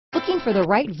Looking for the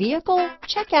right vehicle?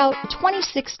 Check out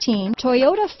 2016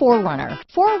 Toyota 4Runner.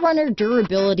 4Runner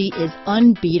durability is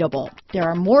unbeatable. There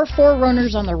are more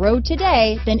 4Runners on the road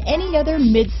today than any other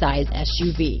midsize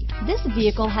SUV. This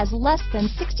vehicle has less than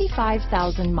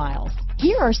 65,000 miles.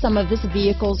 Here are some of this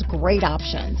vehicle's great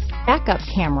options: backup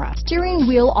camera, steering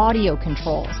wheel audio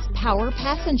controls, power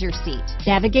passenger seat,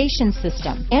 navigation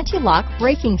system, anti-lock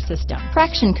braking system,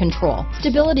 traction control,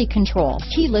 stability control,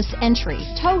 keyless entry,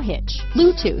 tow hitch,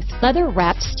 Bluetooth,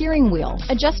 leather-wrapped steering wheel,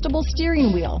 adjustable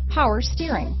steering wheel, power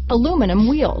steering, aluminum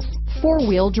wheels,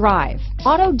 four-wheel drive,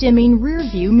 auto-dimming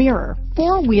rear-view mirror,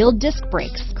 four-wheel disc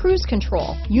brakes, cruise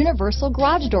control, universal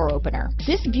garage door opener.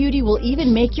 This beauty will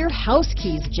even make your house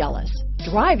keys jealous.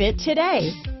 Drive it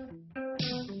today.